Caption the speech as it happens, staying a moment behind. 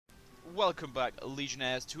Welcome back,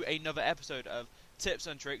 Legionnaires, to another episode of Tips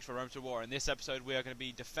and Tricks for Rome to War. In this episode, we are going to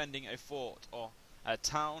be defending a fort, or a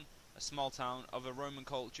town, a small town of a Roman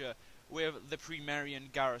culture with the Marian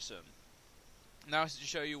Garrison. Now, to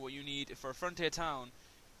show you what you need for a frontier town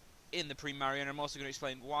in the Marian, I'm also going to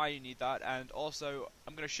explain why you need that, and also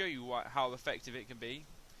I'm going to show you how effective it can be.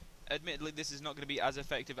 Admittedly, this is not going to be as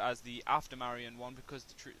effective as the after Marian one because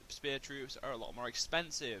the spear troops are a lot more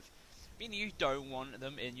expensive. Meaning you don't want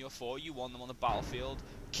them in your fort, you want them on the battlefield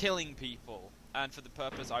killing people. And for the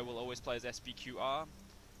purpose, I will always play as SPQR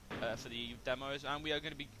for the demos. And we are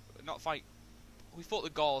going to be we fought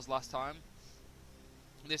the Gauls last time.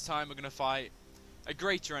 This time we're going to fight a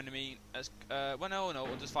greater enemy.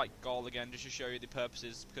 We'll just fight Gaul again just to show you the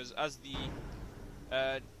purposes. Because as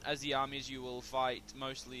the armies, you will fight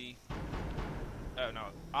mostly. Oh no,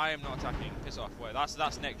 I am not attacking. Piss off. Wait,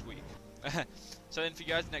 that's next week. So then for you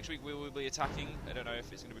guys, next week we will be attacking. I don't know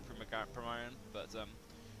if it's going to be Marian, but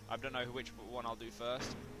I don't know which one I'll do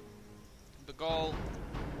first. The Gaul,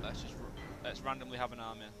 let's randomly have an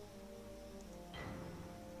army.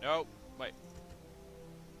 No, wait.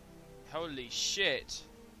 Holy shit!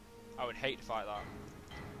 I would hate to fight that.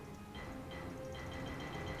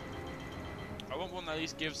 I want one that at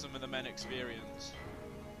least gives some of the men experience.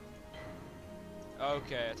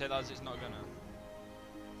 Okay, I take that as it's not gonna.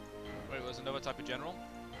 Wait, was another type of general?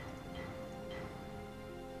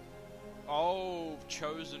 Oh,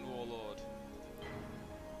 chosen warlord.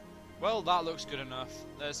 Well, that looks good enough.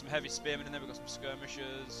 There's some heavy spearmen in there. We've got some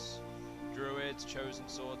skirmishers, druids, chosen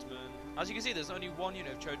swordsmen. As you can see, there's only one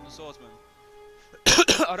unit of chosen swordsmen.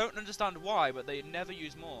 I don't understand why, but they never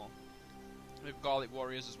use more. We have Garlic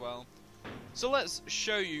warriors as well. So let's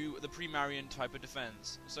show you the pre-Marian type of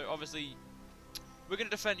defense. So obviously, we're gonna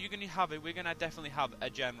defend. We're gonna definitely have a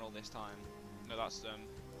general this time. No, that's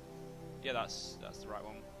yeah, that's the right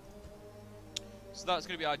one. So that's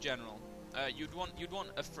gonna be our general. You'd want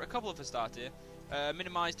a couple of Fronteir,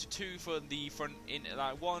 minimized to 2 for the front,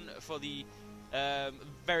 one for the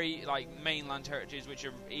very mainland territories which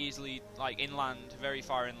are easily inland, very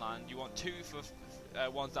far inland. You want 2 for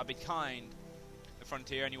ones that are behind the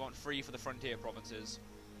frontier, and you want 3 for the frontier provinces.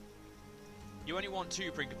 You only want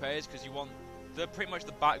 2 Principes because you want. They're pretty much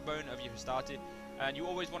the backbone of your Hastati, and you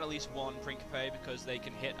always want at least 1 Principe because they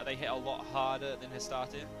hit a lot harder than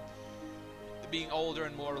Hastati. They're being older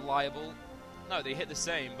and more reliable. No, they hit the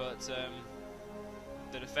same, but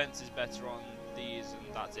the defense is better on these,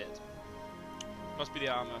 and that's it. Must be the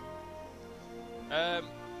armor.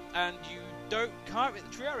 And you can't with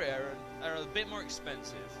the Triarii are a bit more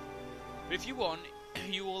expensive. But if you want,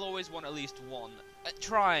 you will always want at least 1.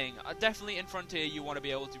 Definitely in Frontier, you want to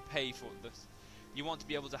be able to pay for this. You want to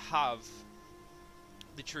be able to have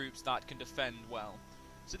the troops that can defend well.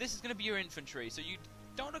 So this is going to be your infantry. So you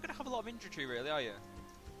not going to have a lot of infantry, really, are you?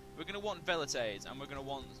 We're going to want Velites, and we're going to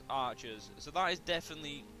want archers. So that is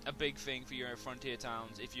definitely a big thing for your Frontier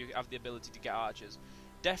towns, if you have the ability to get archers.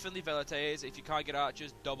 Definitely Velites. If you can't get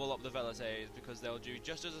archers, double up the Velites, because they'll do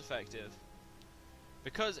just as effective.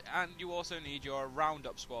 And you also need your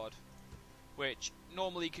roundup squad, which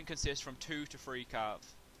normally can consist from 2 to 3 cav.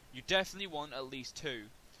 You definitely want at least 2.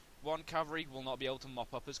 1 cavalry will not be able to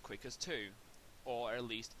mop up as quick as 2, or at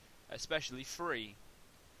least, especially 3.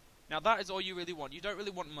 Now that is all you really want. You don't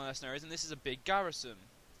really want mercenaries, and this is a big garrison.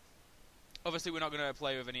 Obviously we're not going to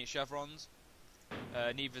play with any chevrons,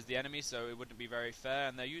 neither is the enemy, so it wouldn't be very fair,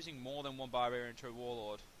 and they're using more than 1 barbarian to a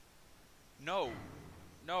warlord. No,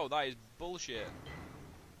 that is bullshit.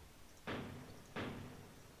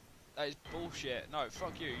 That is bullshit. No,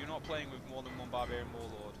 fuck you. You're not playing with more than 1 barbarian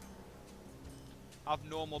warlord. Have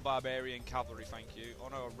normal barbarian cavalry, thank you. Oh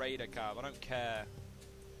no, a raider cav. I don't care.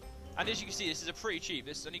 And as you can see, this is pretty cheap.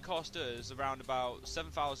 This only cost us around about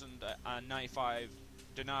 7,095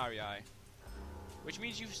 denarii, which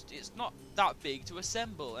means it's not that big to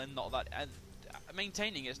assemble, and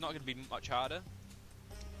maintaining it's not going to be much harder.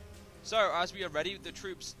 So as we are ready, the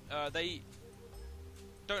troops they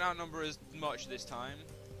don't outnumber us much this time,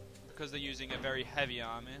 because they're using a very heavy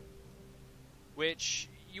army, which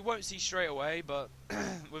you won't see straight away, but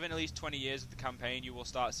within at least 20 years of the campaign you will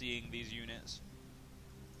start seeing these units.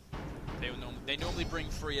 They normally bring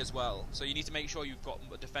 3 as well, so you need to make sure you've got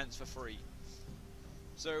a defense for 3.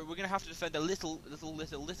 So we're going to have to defend a little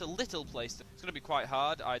place. It's going to be quite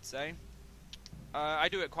hard, I'd say. I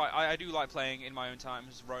do like playing in my own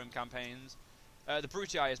times Rome campaigns. The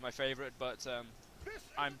Brutii is my favourite, but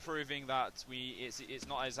I'm proving that it's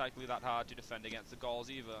not exactly that hard to defend against the Gauls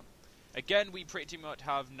either. Again, we pretty much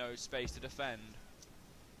have no space to defend.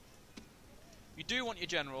 You do want your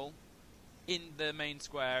general, in the main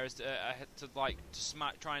square is to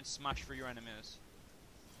try and smash through your enemies.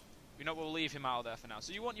 You know, we'll leave him out of there for now.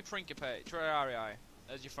 So you want your Principe, Triarii,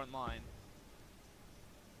 as your front line.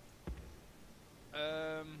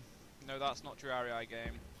 No, that's not Triarii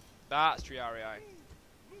game. That's Triarii.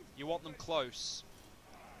 You want them close.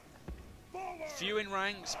 Few in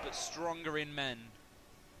ranks, but stronger in men.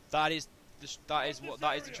 That is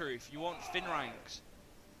the truth. You want thin ranks.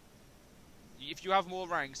 If you have more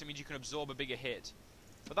ranks, it means you can absorb a bigger hit.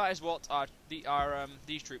 But that is what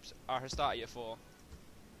these troops are Hastati for.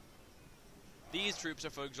 These troops are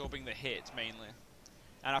for absorbing the hit mainly,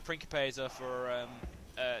 and our Principes are for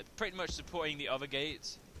pretty much supporting the other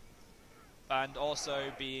gates, and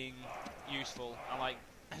also being useful. And like,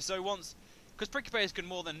 so once, because Principes can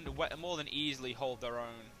more than easily hold their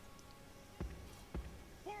own.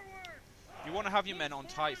 You want to have your men on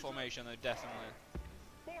tight formation though, definitely.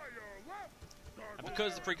 And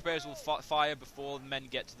because the Principes will fire before the men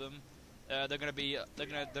get to them, they're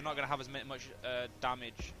not gonna have as much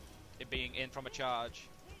damage, it being in from a charge,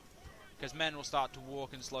 because men will start to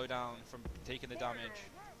walk and slow down from taking the damage.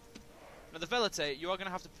 Now the Velite, you are going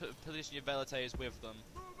to have to position your Velites with them,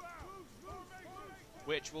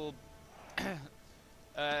 which will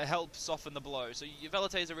help soften the blow. So your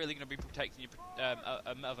Velites are really going to be protecting your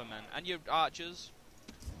other men. And your archers,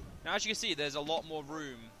 now as you can see, there's a lot more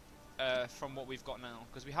room from what we've got now,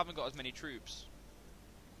 because we haven't got as many troops,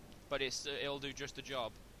 but it'll do just the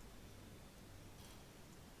job.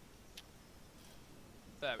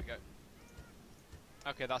 There we go.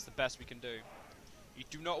 Okay, that's the best we can do. You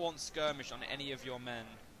do not want skirmish on any of your men.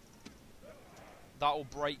 That will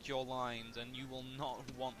break your lines, and you will not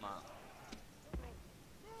want that.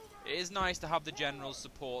 It is nice to have the general's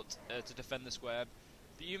support to defend the square,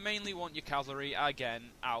 but you mainly want your cavalry,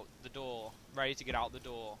 again, out the door. Ready to get out the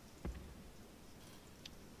door.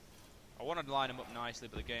 I wanted to line them up nicely,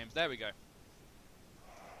 but the game's... There we go.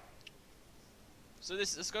 So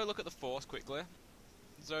let's go look at the force quickly.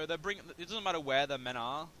 So they're bringing... It doesn't matter where their men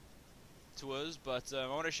are to us, but I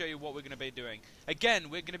want to show you what we're going to be doing.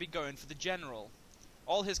 Again, we're going to be going for the general.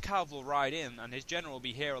 All his cav will ride in, and his general will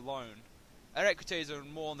be here alone. Our equites are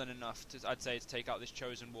more than enough, I'd say, to take out this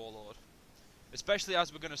chosen warlord. Especially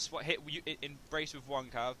as we're going to embrace with one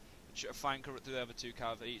cav, and flank the other two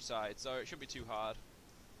cav at each side, so it shouldn't be too hard.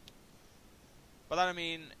 By that I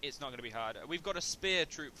mean, it's not going to be hard. We've got a spear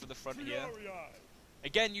troop for the front here.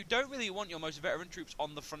 Again, you don't really want your most veteran troops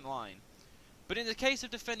on the front line. But in the case of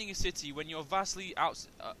defending a city, when you're vastly not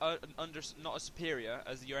as superior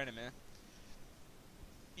as your enemy,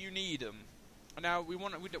 you need them. Now we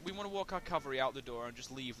want to walk our cavalry out the door and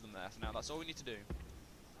just leave them there for now. That's all we need to do.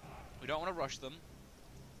 We don't want to rush them,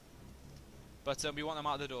 but we want them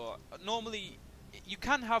out the door. Normally, you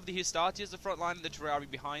can have the Hastati as the front line and the Triarii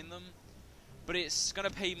behind them, but it's going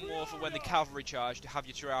to pay more for when the cavalry charge to have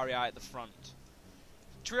your Triarii at the front.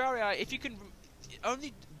 Triarii, if you can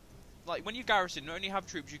only, like when you garrison, you only have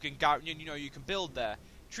troops you can build there.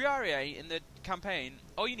 Triarii in the campaign,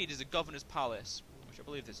 all you need is a governor's palace, which I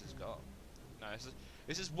believe this has got. No,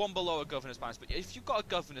 this is one below a governor's palace. But if you've got a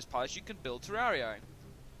governor's palace, you can build Triarii.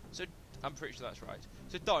 So I'm pretty sure that's right.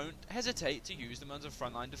 So don't hesitate to use them as a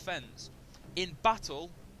frontline defense. In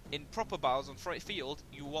battle, in proper battles on field,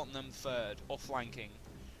 you want them third or flanking.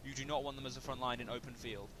 You do not want them as a front line in open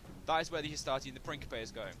field. That is where the Hastati and the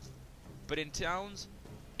Principes go. But in towns,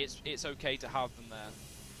 it's okay to have them there.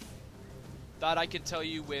 That I can tell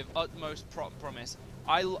you with utmost promise.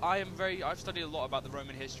 I've studied a lot about the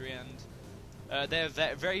Roman history, and they're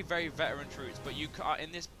very veteran troops. But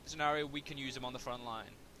in this scenario, we can use them on the front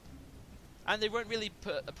line, and they won't really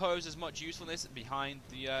pose as much usefulness behind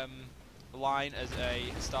the line as a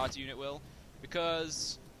Hastati unit will,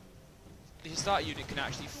 because the Hastati unit can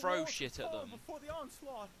actually throw shit at them.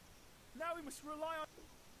 Now we must rely on.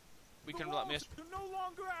 We can let me. They're no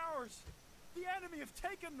longer ours. The enemy have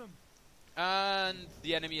taken them. And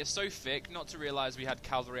the enemy is so thick not to realise we had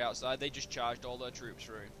cavalry outside. They just charged all their troops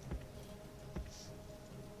through.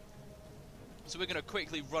 So we're going to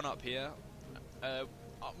quickly run up here.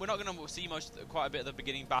 We're not going to see quite a bit of the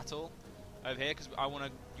beginning battle over here because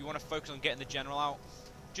you want to focus on getting the general out.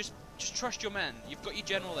 Just trust your men. You've got your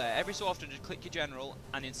general there. Every so often, just click your general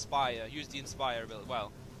and inspire. Use the inspire ability.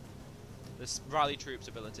 Well, this rally troops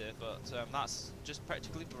ability, but that's just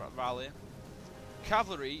practically rally.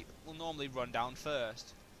 Cavalry will normally run down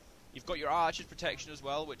first. You've got your archers protection as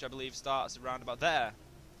well, which I believe starts around about there.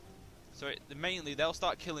 So mainly they'll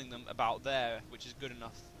start killing them about there, which is good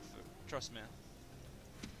enough. Trust me.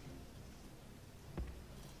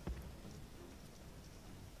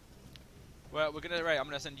 Well, I'm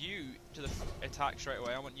gonna send you to the attack straight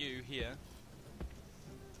away. I want you here.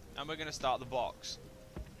 and we're going to start the box.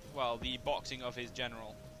 Well, the boxing of his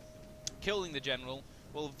general. Killing the general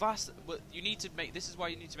will you need to make. This is why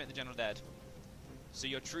you need to make the general dead, so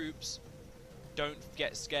your troops don't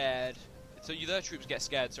get scared. So their troops get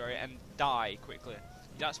scared, sorry, and die quickly.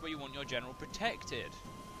 That's where you want your general protected,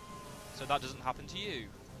 so that doesn't happen to you.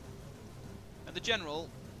 And the general,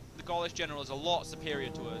 the Gaulish general, is a lot superior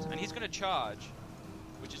to us, and he's going to charge,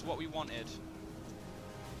 which is what we wanted.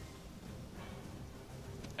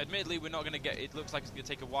 Admittedly, we're not going to get. It looks like it's going to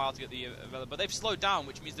take a while to get the but they've slowed down,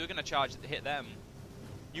 which means they're going to charge to hit them.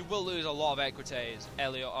 You will lose a lot of equites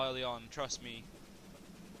early on, trust me.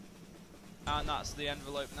 And that's the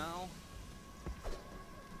envelope now.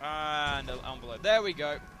 And the envelope. There we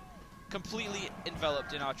go. Completely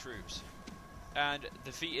enveloped in our troops. And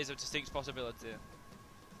defeat is a distinct possibility.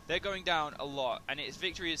 They're going down a lot, and its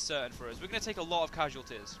victory is certain for us. We're going to take a lot of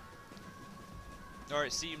casualties. Or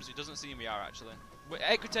it doesn't seem we are actually.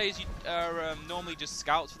 Equites are normally just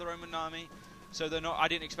scouts for the Roman army, so they're not. I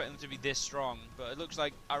didn't expect them to be this strong, but it looks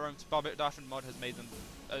like our own Different mod has made them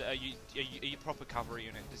a proper cavalry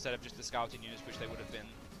unit instead of just the scouting units, which they would have been.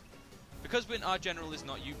 Because when our general is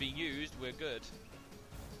not being used, we're good.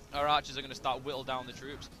 Our archers are going to start whittle down the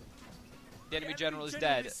troops. The enemy general is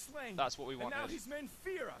dead. That's what we wanted. And now his men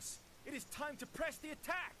fear us. It is time to press the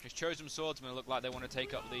attack. His chosen swordsmen look like they want to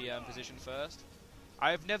take up the position first.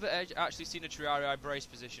 I have never actually seen a Triarii brace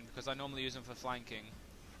position because I normally use them for flanking.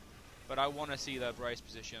 But I want to see their brace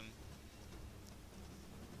position.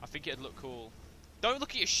 I think it'd look cool. Don't look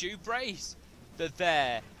at your shoe brace! They're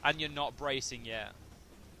there, and you're not bracing yet.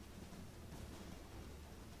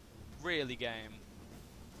 Really, game.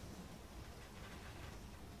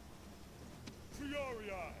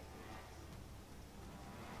 Triarii.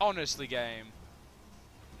 Honestly, game.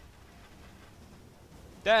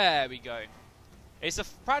 There we go. It's they're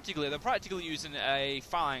practically using a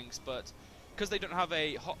phalanx, but because they don't have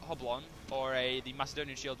a hoblon or the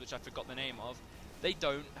Macedonian shield, which I forgot the name of, they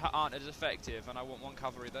aren't as effective. And I want one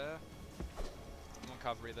cavalry there, one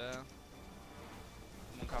cavalry there,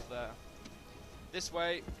 one cav there. This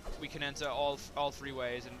way, we can enter all three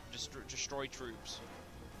ways and destroy troops.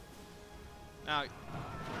 Now,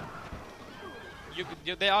 your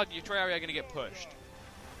Triarii are going to get pushed.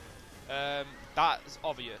 That's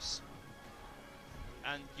obvious.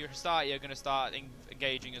 And your Hastati are going to start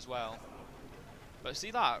engaging as well. But see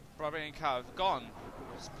that? Barbarian Cav gone.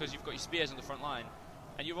 Because you've got your spears on the front line.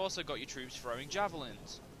 And you've also got your troops throwing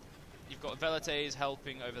javelins. You've got Velites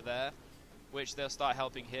helping over there. Which they'll start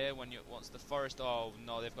helping here once the forest... Oh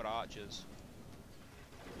no, they've got archers.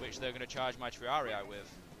 Which they're going to charge my Triarii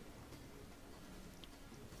with.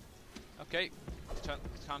 Okay.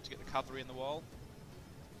 Time to get the cavalry in the wall.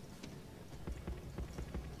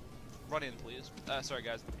 Run in, please. Sorry,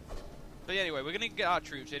 guys. But anyway, we're going to get our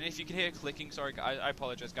troops in. If you can hear clicking, sorry, I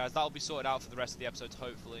apologize, guys. That'll be sorted out for the rest of the episodes,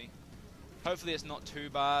 hopefully. Hopefully it's not too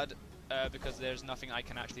bad, because there's nothing I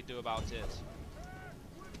can actually do about it.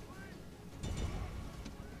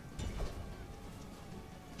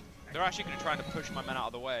 They're actually going to try to push my men out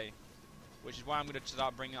of the way, which is why I'm going to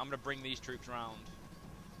start bringing. I'm going to bring these troops around.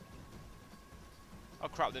 Oh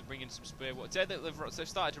crap! They're bringing some spear. They've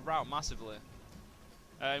started to rout massively.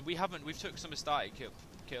 We've took some Hastati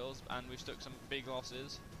kills, and we've took some big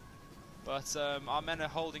losses. But our men are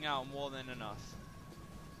holding out more than enough.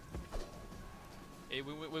 We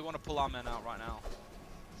want to pull our men out right now.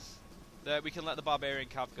 There, we can let the Barbarian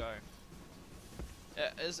Cav go.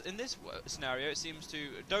 As in this scenario, it seems to...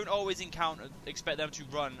 Don't always expect them to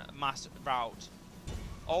run mass route.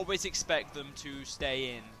 Always expect them to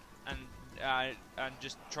stay in and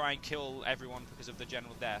just try and kill everyone because of the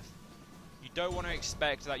general death. You don't want to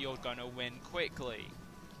expect that you're going to win quickly.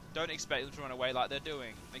 Don't expect them to run away like they're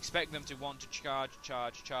doing. Expect them to want to charge.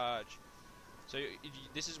 So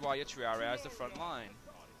this is why your Triarii is the front line.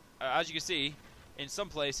 As you can see, in some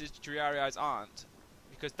places Triarii aren't,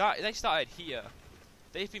 because they started here.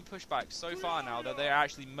 They've been pushed back so far now that they're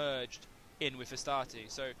actually merged in with Hastati.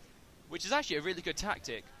 So, which is actually a really good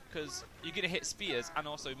tactic, because you're going to hit spears and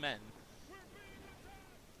also men.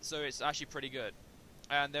 So it's actually pretty good.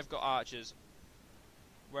 And they've got archers.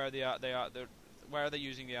 Where are where are they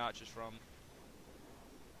using the archers from?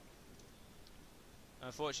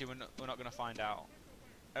 Unfortunately, we're not going to find out.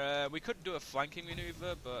 We could do a flanking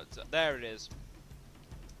maneuver, but there it is.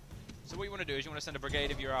 So what you want to do is you want to send a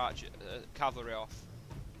brigade of your cavalry off.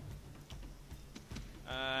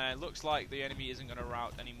 It looks like the enemy isn't going to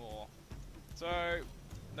rout anymore. So,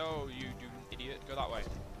 no, you idiot, go that way.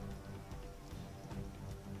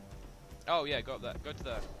 Oh yeah, go up there. Go to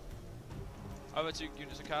there. Over 2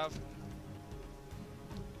 units of cav.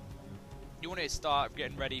 You want to start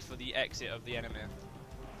getting ready for the exit of the enemy.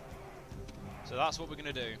 So that's what we're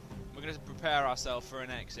going to do. We're going to prepare ourselves for an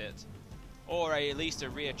exit. Or at least a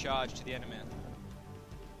rear charge to the enemy.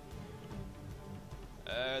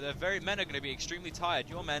 Men are going to be extremely tired.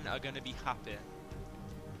 Your men are going to be happy.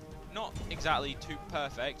 Not exactly too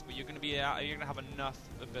perfect, but you're going to have enough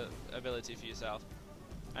ability for yourself.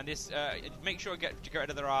 And this, make sure to get rid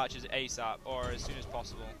of their archers ASAP, or as soon as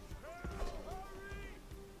possible.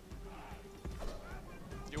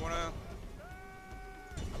 Do you wanna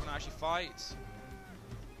actually fight?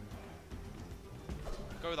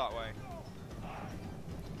 Go that way.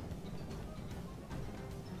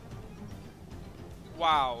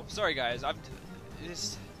 Wow. Sorry guys, the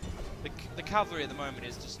cavalry at the moment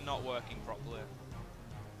is just not working properly.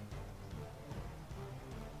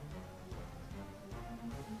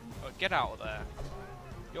 Oh, get out of there.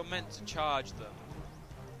 You're meant to charge them.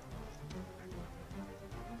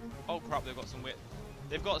 Oh crap, they've got some wit.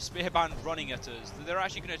 They've got a spear band running at us. They're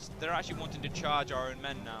actually wanting to charge our own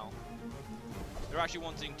men now. They're actually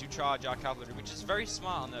wanting to charge our cavalry, which is very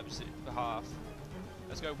smart on their behalf.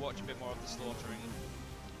 Let's go watch a bit more of the slaughtering.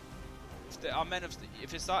 If our men have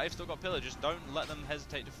still got pillagers, don't let them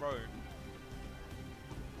hesitate to throw.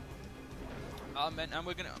 Our men, and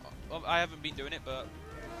we're gonna. I haven't been doing it, but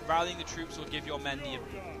rallying the troops will give your men if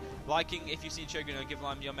you see Shogun, it'll give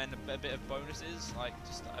your men a bit of bonuses, like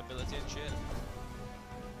just ability and shit.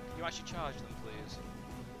 Can you actually charge them, please?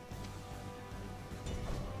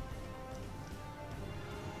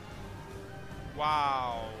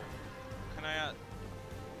 Wow. Can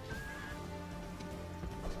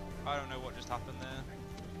I don't know what just happened there,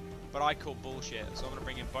 but I call bullshit, so I'm going to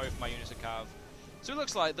bring in both my units of cav. So it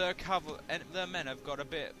looks like their men have got a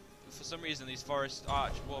bit, for some reason these forest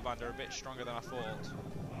arch warband are a bit stronger than I thought.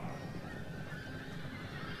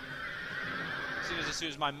 As soon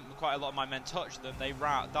as quite a lot of my men touch them, they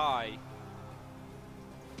die.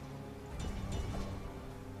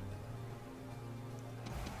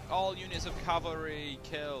 All units of cavalry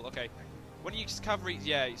kill. Okay. When you use cavalry,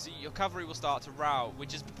 yeah, you see your cavalry will start to rout,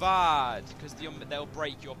 which is bad because they'll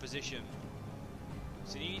break your position.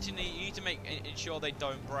 So you need to ensure they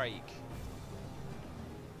don't break,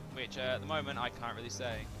 which at the moment I can't really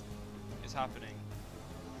say is happening.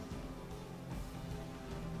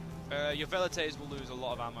 Your velites will lose a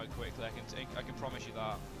lot of ammo quickly. I can promise you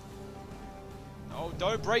that. Oh,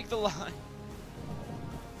 don't break the line!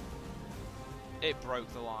 It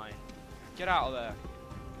broke the line. Get out of there.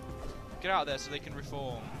 Get out of there so they can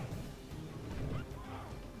reform.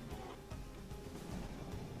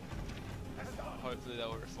 Hopefully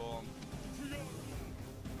they'll reform.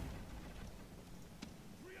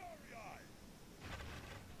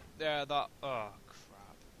 Yeah, that. Oh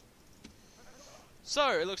crap.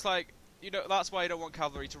 So it looks like that's why you don't want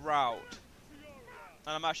cavalry to rout.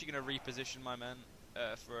 And I'm actually going to reposition my men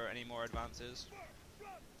for any more advances.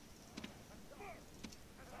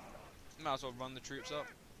 Might as well run the troops up.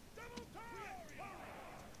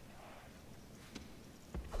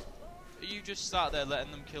 You just sat there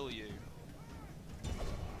letting them kill you.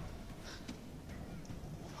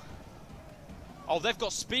 Oh, they've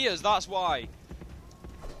got spears, that's why.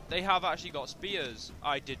 They have actually got spears.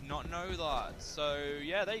 I did not know that. So,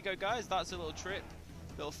 yeah, there you go, guys. That's a little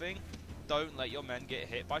little thing. Don't let your men get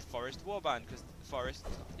hit by forest warband, because forest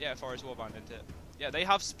warband, isn't it? Yeah, they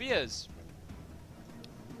have spears.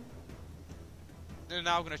 They're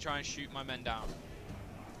now going to try and shoot my men down,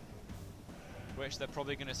 which they're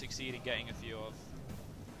probably going to succeed in getting a few of.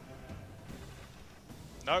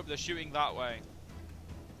 Nope, they're shooting that way.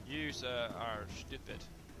 You, sir, are stupid.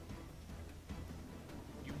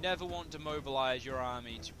 You never want to mobilize your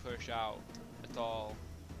army to push out at all.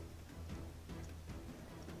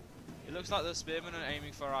 It looks like the spearmen are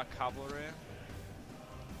aiming for our cavalry.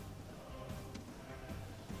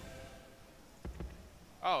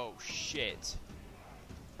 Oh, shit.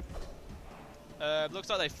 Looks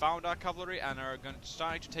like they found our cavalry and are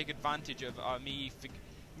starting to take advantage of me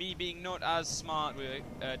being not as smart with,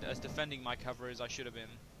 as defending my cavalry as I should have been.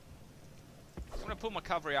 So I'm going to pull my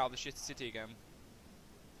cavalry out of the shit city again.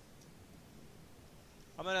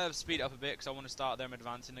 I'm going to speed it up a bit because I want to start them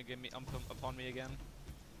advancing upon me again.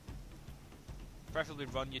 Preferably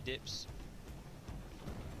run your dips,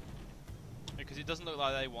 because it doesn't look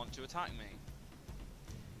like they want to attack me.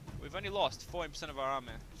 We've only lost 40% of our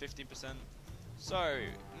army, 15%. So,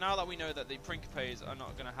 now that we know that the Principes are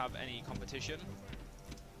not going to have any competition,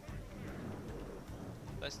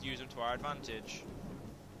 let's use them to our advantage.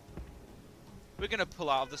 We're going to pull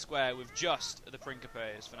out of the square with just the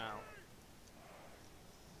Principes for now.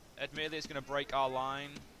 Admittedly, it's going to break our line.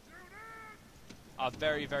 a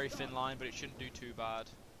very, very thin line, but it shouldn't do too bad.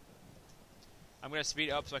 I'm going to speed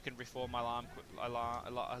it up so I can reform my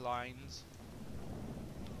lines.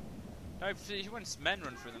 No, when men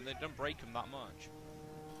run through them, they don't break them that much.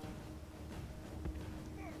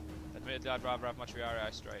 Admittedly, I'd rather have my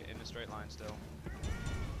triarii straight in a straight line still.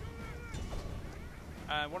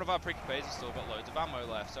 And one of our preoccupies has still got loads of ammo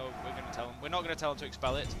left, so we're going to tell him. We're not going to tell him to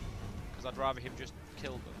expel it, because I'd rather him just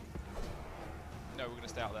kill them. No, we're going to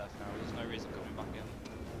stay out there for now. There's no reason coming back in.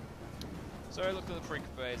 So look at the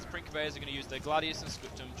preoccupies. The preoccupies are going to use their gladius and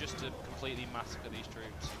scriptum just to completely massacre these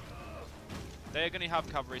troops. They're going to have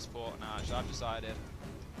cavalry support now, actually, I've decided.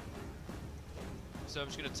 So I'm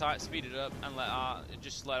just going to speed it up and let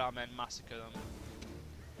our men massacre them.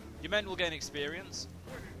 Your men will gain experience,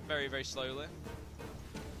 very, very slowly.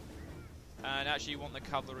 And actually you want the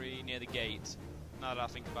cavalry near the gate, now that I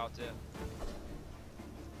think about it.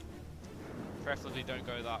 Preferably don't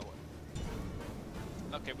go that way.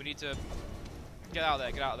 Okay, we need to get out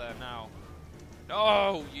there now.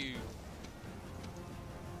 No, you!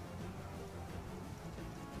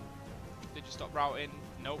 Did you stop routing?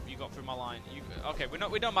 Nope, you got through my line. Okay, we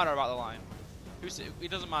don't matter about the line. It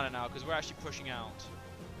doesn't matter now because we're actually pushing out.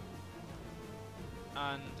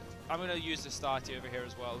 And I'm going to use the starty over here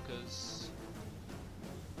as well because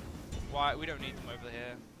we don't need them over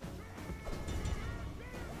here.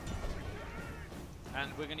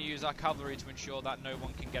 And we're going to use our cavalry to ensure that no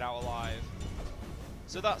one can get out alive.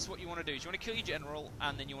 So that's what you want to do. You want to kill your general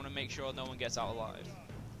and then you want to make sure no one gets out alive.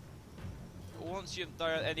 Once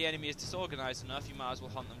the enemy is disorganized enough, you might as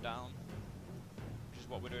well hunt them down, which is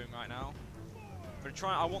what we're doing right now. But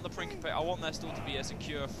I want the Principate. I want there still to be a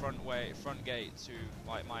secure front gate to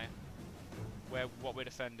like what we're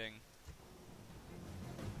defending.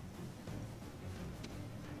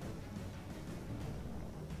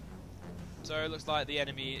 So it looks like the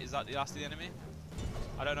enemy is that the last of the enemy.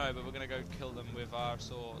 I don't know, but we're gonna go kill them with our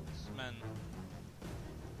swords, men.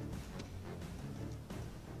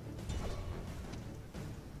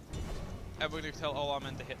 And we're going to tell all our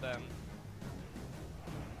men to hit them.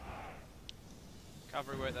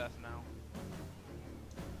 Cavalry wait there for now.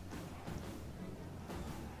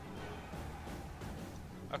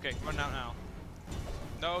 Okay, run out now.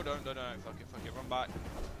 No, don't. Fuck it, run back.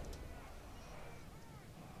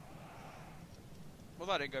 Well,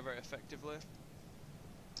 that didn't go very effectively.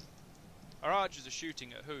 Our archers are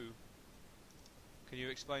shooting at who? Can you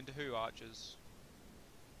explain to who, archers?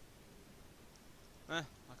 I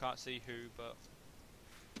can't see who, but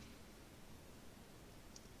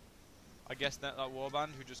I guess that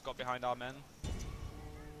warband who just got behind our men.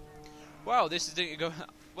 Wow, this is going.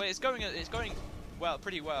 Well, it's going well,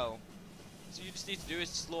 pretty well. So you just need to do is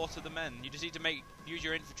slaughter the men. You just need to use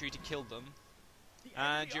your infantry to kill them,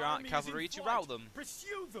 and your cavalry to rout them.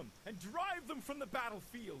 Pursue them and drive them from the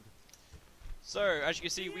battlefield. So as you can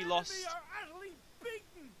see, we lost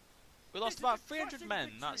about 300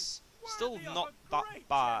 men. That's still not that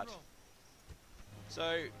bad.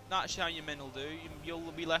 So that's how your men will do.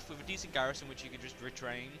 You'll be left with a decent garrison, which you can just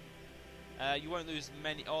retrain. You won't lose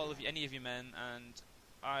any of your men, and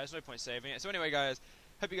there's no point saving it. So anyway, guys,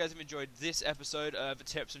 hope you guys have enjoyed this episode of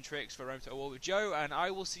Tips and Tricks for Rome Total War with Joe, and I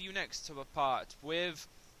will see you next to a part with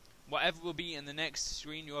whatever will be in the next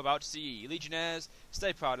screen you're about to see. Legionnaires,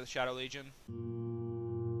 stay proud of the Shadow Legion.